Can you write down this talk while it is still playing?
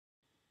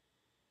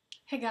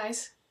Hey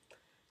guys,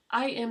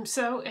 I am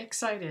so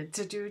excited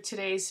to do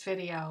today's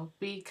video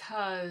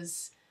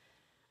because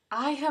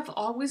I have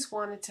always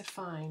wanted to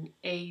find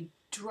a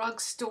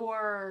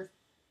drugstore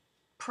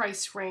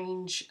price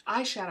range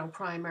eyeshadow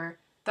primer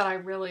that I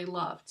really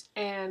loved,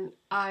 and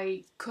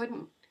I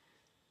couldn't.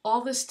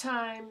 All this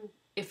time,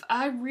 if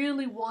I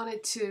really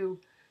wanted to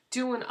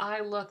do an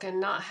eye look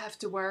and not have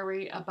to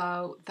worry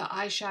about the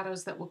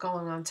eyeshadows that were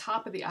going on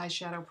top of the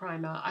eyeshadow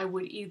primer, I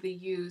would either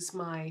use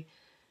my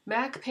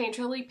MAC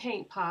Painterly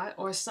Paint Pot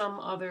or some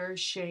other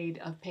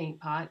shade of paint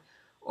pot,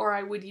 or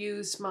I would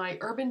use my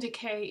Urban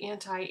Decay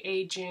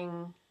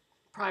Anti-Aging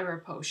Primer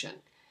Potion,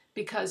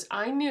 because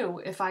I knew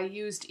if I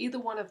used either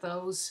one of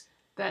those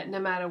that no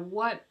matter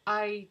what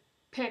I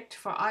picked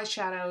for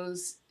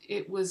eyeshadows,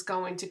 it was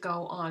going to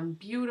go on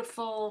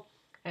beautiful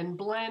and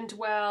blend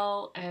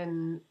well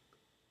and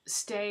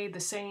stay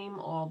the same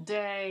all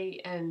day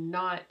and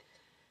not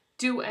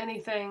do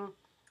anything.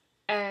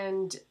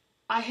 And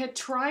I had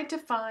tried to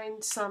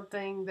find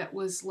something that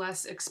was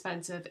less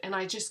expensive and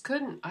I just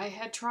couldn't. I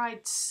had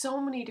tried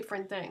so many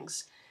different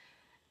things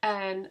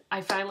and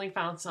I finally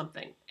found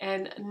something.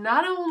 And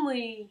not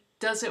only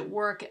does it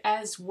work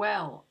as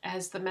well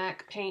as the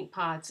MAC paint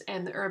pots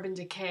and the Urban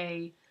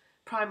Decay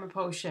Primer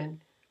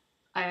Potion,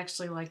 I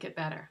actually like it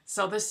better.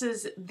 So this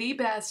is the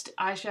best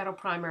eyeshadow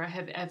primer I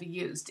have ever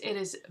used. It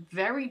is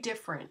very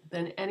different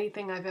than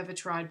anything I've ever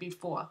tried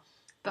before.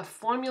 The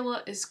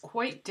formula is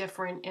quite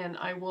different, and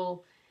I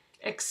will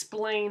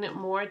explain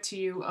more to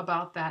you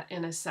about that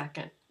in a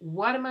second.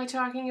 What am I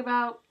talking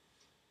about?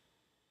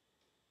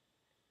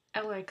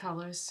 LA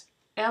Colors.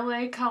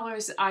 LA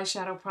Colors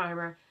eyeshadow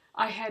primer.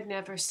 I had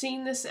never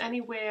seen this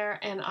anywhere,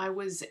 and I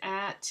was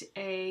at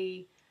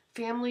a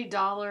Family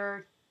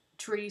Dollar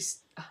Tree.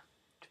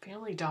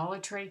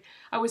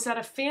 I was at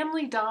a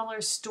Family Dollar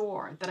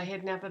store that I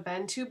had never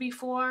been to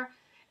before,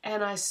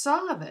 and I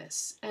saw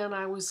this, and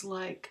I was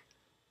like,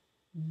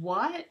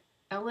 what?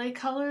 LA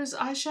Colors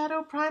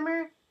eyeshadow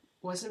primer?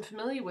 Wasn't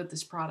familiar with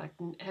this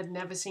product and had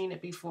never seen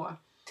it before.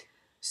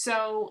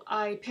 So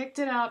I picked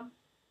it up,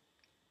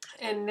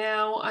 and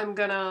now I'm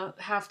gonna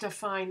have to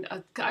find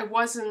I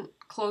wasn't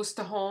close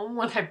to home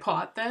when I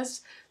bought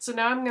this, so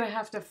now I'm gonna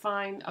have to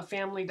find a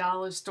Family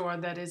Dollar store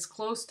that is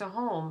close to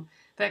home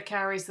that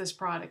carries this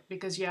product,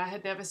 because yeah, I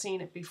had never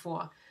seen it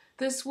before.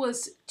 This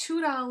was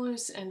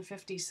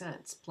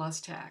 $2.50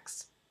 plus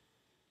tax.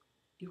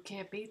 You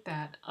can't beat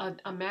that.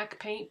 A MAC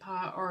paint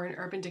pot or an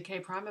Urban Decay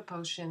Primer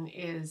Potion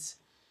is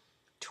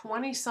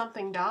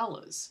 $20-something.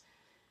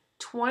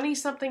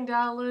 $20-something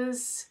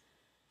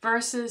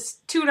versus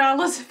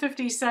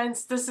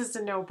 $2.50. This is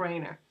a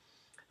no-brainer.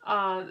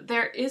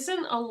 There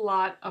isn't a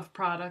lot of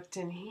product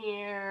in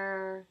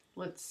here.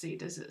 Let's see,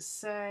 does it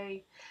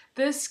say?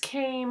 This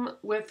came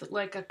with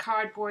like a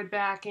cardboard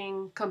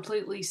backing,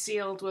 completely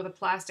sealed with a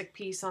plastic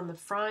piece on the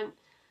front.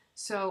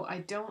 So I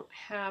don't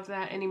have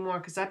that anymore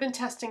because I've been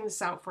testing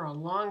this out for a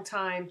long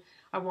time.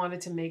 I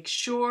wanted to make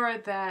sure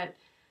that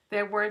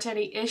there weren't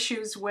any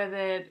issues with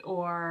it,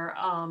 or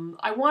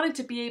I wanted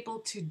to be able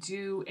to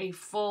do a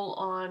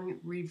full-on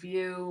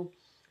review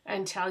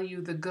and tell you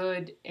the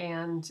good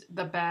and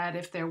the bad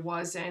if there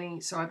was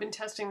any. So I've been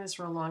testing this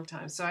for a long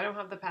time. So I don't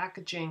have the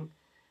packaging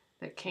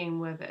that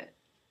came with it.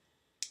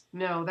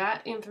 No,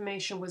 that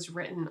information was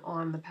written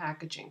on the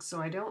packaging,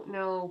 so I don't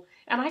know.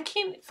 And I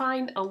can't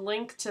find a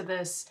link to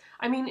this.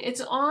 I mean,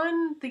 it's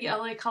on the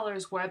LA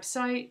Colors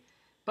website,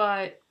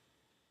 but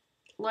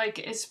like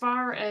as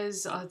far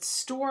as a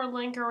store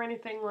link or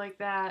anything like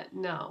that,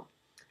 no.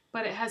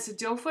 But it has a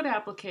doe foot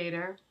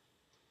applicator.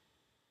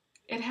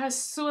 It has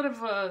sort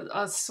of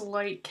a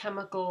slight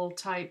chemical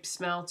type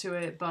smell to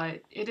it,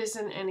 but it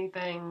isn't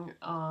anything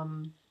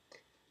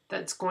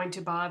that's going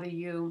to bother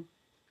you.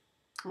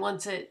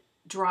 Once it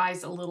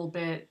dries a little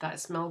bit, that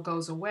smell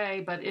goes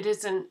away, but it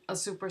isn't a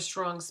super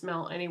strong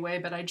smell anyway.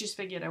 But I just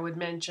figured I would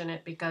mention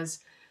it because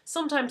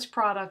sometimes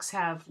products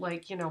have,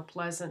 like, you know,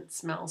 pleasant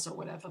smells or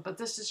whatever, but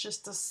this is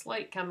just a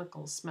slight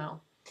chemical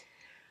smell.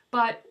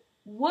 But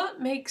what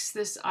makes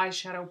this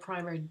eyeshadow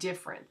primer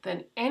different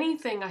than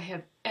anything I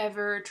have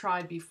ever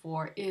tried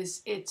before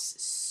is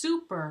it's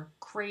super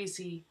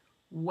crazy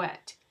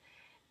wet.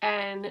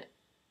 And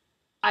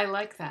I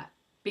like that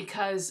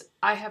because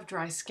I have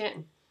dry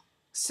skin.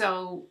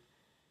 So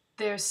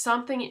there's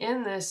something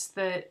in this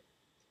that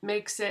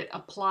makes it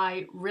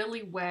apply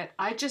really wet.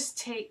 I just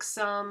take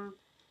some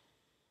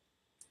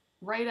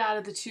right out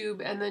of the tube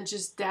and then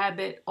just dab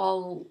it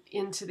all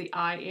into the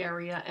eye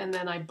area, and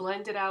then I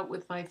blend it out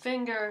with my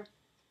finger,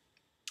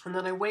 and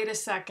then I wait a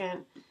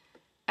second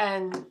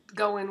and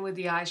go in with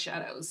the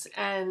eyeshadows.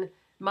 And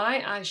my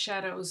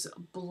eyeshadows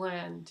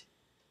blend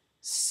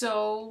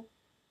so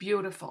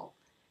beautiful.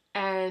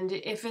 And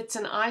if it's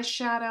an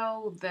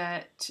eyeshadow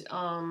that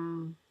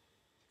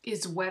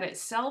is wet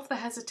itself, that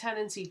has a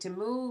tendency to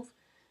move,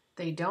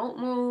 they don't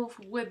move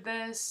with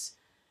this.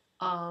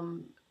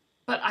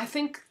 But I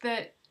think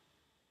that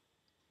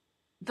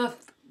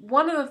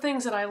one of the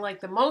things that I like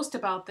the most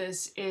about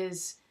this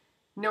is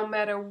no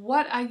matter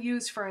what I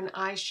use for an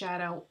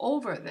eyeshadow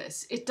over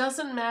this. It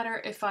doesn't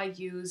matter if I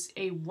use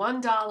a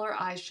 $1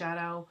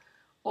 eyeshadow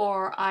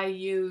or I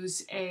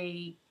use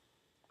a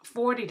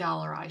 $40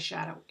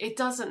 eyeshadow. It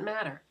doesn't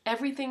matter.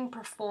 Everything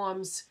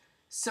performs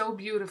so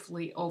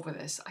beautifully over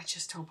this. I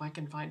just hope I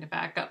can find a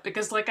backup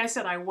because like I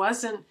said, I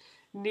wasn't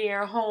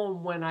near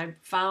home when I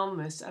found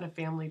this at a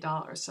Family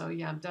Dollar. So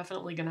yeah, I'm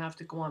definitely going to have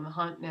to go on the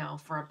hunt now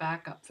for a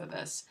backup for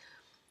this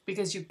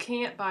because you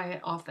can't buy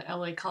it off the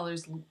LA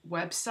Colors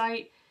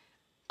website.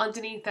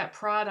 Underneath that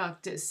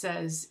product, it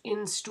says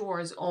in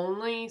stores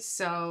only.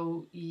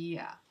 So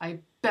yeah, I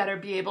better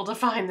be able to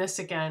find this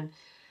again.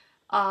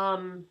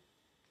 But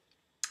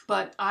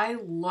I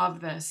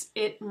love this.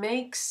 It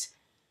makes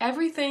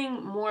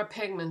everything more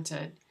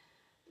pigmented.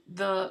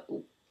 The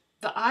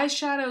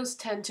eyeshadows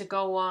tend to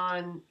go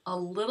on a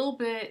little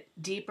bit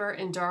deeper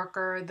and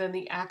darker than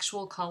the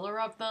actual color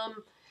of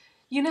them.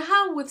 You know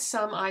how with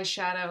some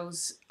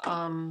eyeshadows,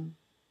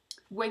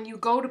 when you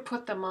go to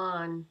put them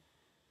on,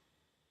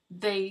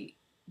 they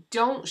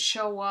don't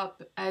show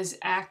up as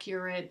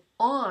accurate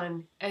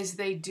on as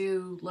they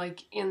do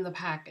like in the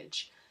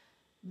package.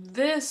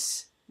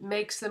 This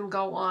makes them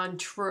go on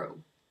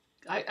true.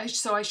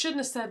 So I shouldn't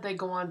have said they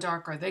go on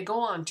darker. They go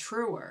on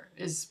truer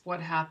is what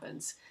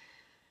happens.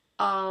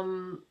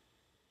 I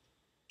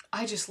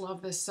just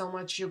love this so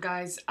much, you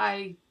guys.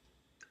 I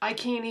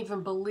can't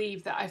even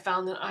believe that I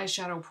found an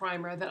eyeshadow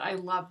primer that I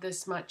love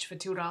this much for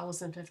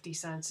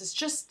 $2.50. It's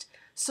just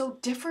so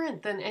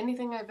different than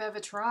anything I've ever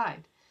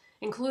tried,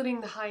 including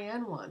the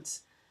high-end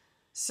ones.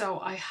 So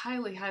I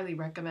highly, highly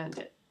recommend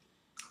it.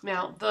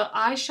 Now, the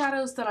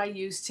eyeshadows that I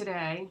use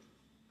today,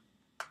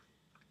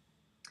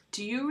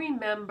 do you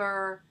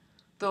remember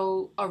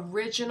the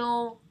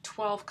original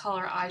 12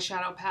 color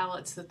eyeshadow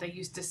palettes that they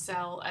used to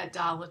sell at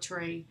Dollar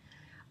Tree?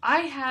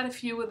 I had a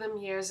few of them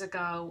years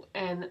ago,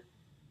 and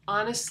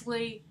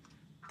honestly,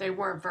 they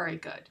weren't very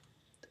good.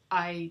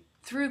 I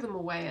threw them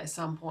away at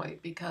some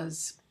point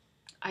because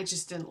I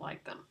just didn't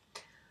like them.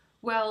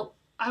 Well,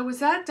 I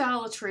was at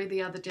Dollar Tree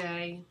the other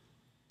day,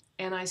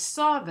 and I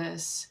saw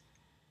this,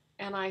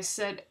 and I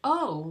said,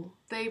 oh,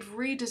 they've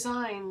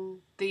redesigned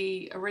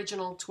the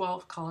original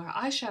 12 color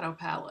eyeshadow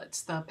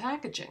palettes, the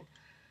packaging.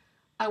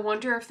 I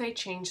wonder if they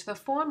changed the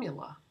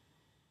formula.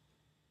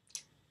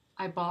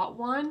 I bought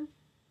one.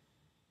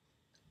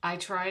 I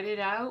tried it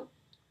out.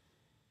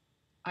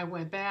 I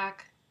went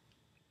back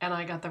and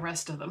I got the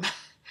rest of them.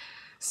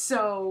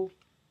 So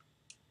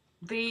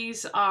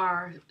these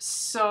are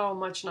so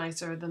much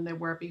nicer than they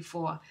were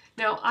before.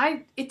 Now,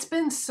 it's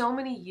been so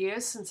many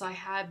years since I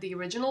had the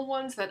original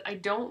ones that I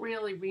don't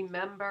really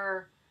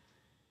remember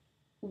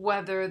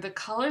whether the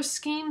color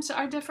schemes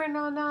are different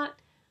or not,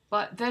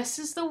 but this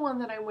is the one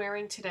that I'm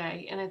wearing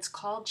today, and it's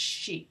called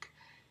Chic.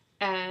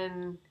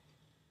 And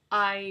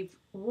I've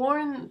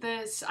worn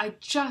this, I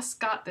just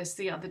got this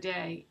the other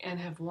day and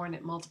have worn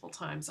it multiple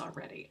times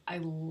already. I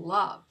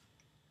love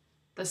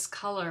this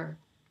color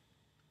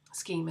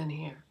scheme in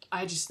here.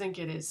 I just think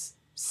it is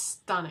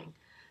stunning.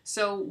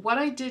 So what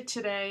I did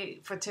today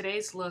for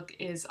today's look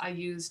is I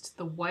used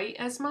the white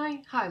as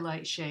my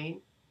highlight shade.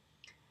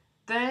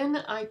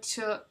 Then I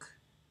took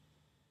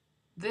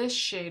this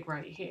shade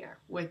right here,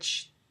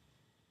 which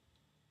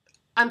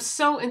I'm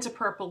so into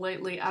purple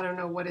lately, I don't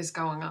know what is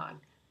going on.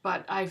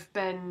 But I've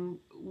been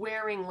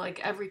wearing like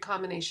every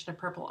combination of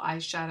purple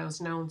eyeshadows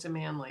known to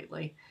man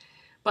lately.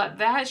 But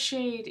that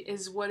shade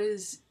is what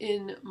is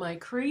in my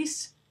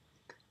crease.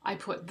 I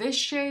put this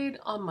shade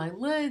on my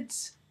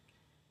lids,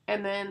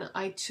 and then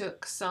I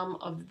took some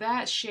of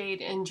that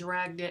shade and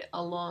dragged it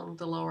along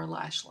the lower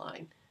lash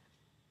line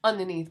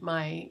underneath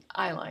my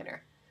eyeliner.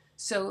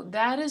 So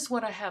that is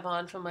what I have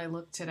on for my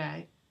look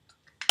today.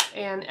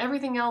 And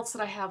everything else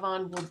that I have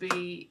on will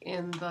be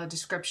in the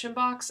description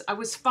box. I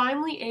was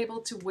finally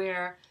able to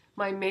wear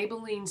my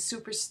Maybelline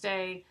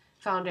SuperStay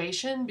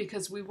foundation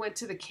because we went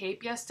to the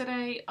Cape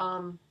yesterday,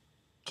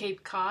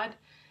 Cape Cod,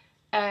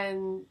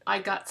 and I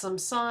got some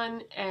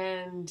sun,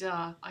 and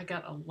I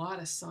got a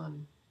lot of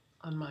sun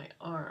on my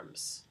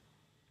arms.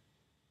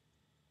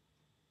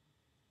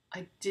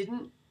 I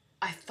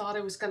thought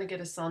I was going to get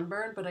a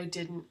sunburn, but I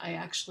didn't. I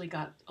actually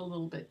got a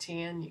little bit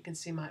tan. You can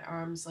see my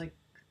arms like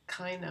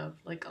kind of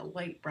like a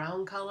light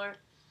brown color.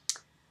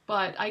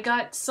 But I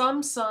got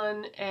some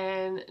sun,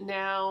 and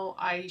now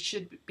I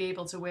should be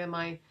able to wear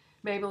my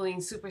Maybelline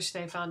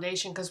SuperStay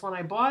foundation, because when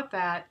I bought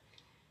that,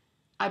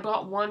 I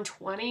bought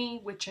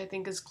 120, which I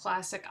think is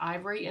classic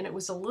ivory, and it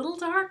was a little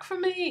dark for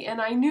me,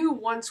 and I knew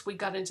once we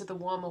got into the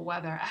warmer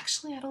weather,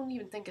 actually I don't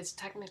even think it's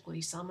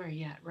technically summer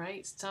yet,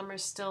 right?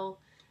 Summer's still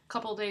a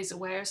couple days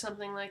away or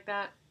something like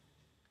that.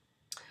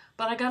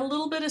 But I got a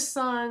little bit of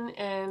sun,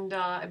 and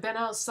I've been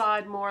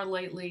outside more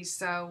lately,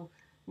 so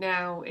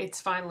now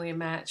it's finally a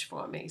match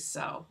for me,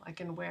 so I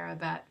can wear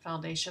that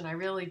foundation. I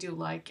really do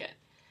like it.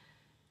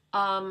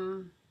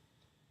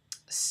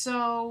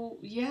 So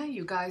yeah,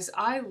 you guys,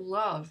 I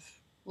love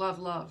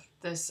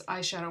this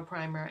eyeshadow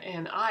primer,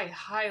 and I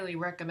highly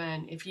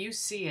recommend, if you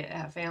see it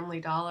at Family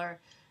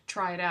Dollar,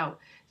 try it out.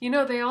 You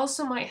know, they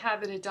also might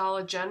have it at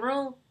Dollar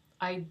General.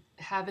 I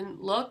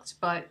haven't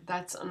looked, but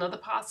that's another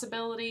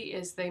possibility,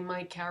 is they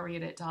might carry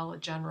it at Dollar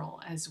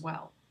General as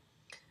well.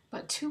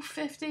 But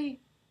 $2.50,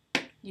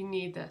 you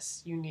need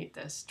this. You need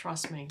this.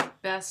 Trust me.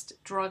 Best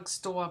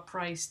drugstore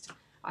priced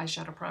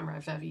eyeshadow primer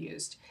I've ever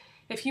used.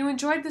 If you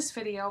enjoyed this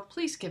video,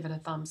 please give it a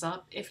thumbs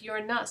up. If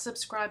you're not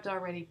subscribed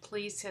already,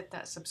 please hit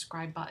that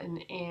subscribe button,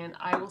 and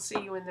I will see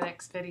you in the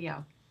next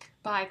video.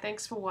 Bye.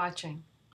 Thanks for watching.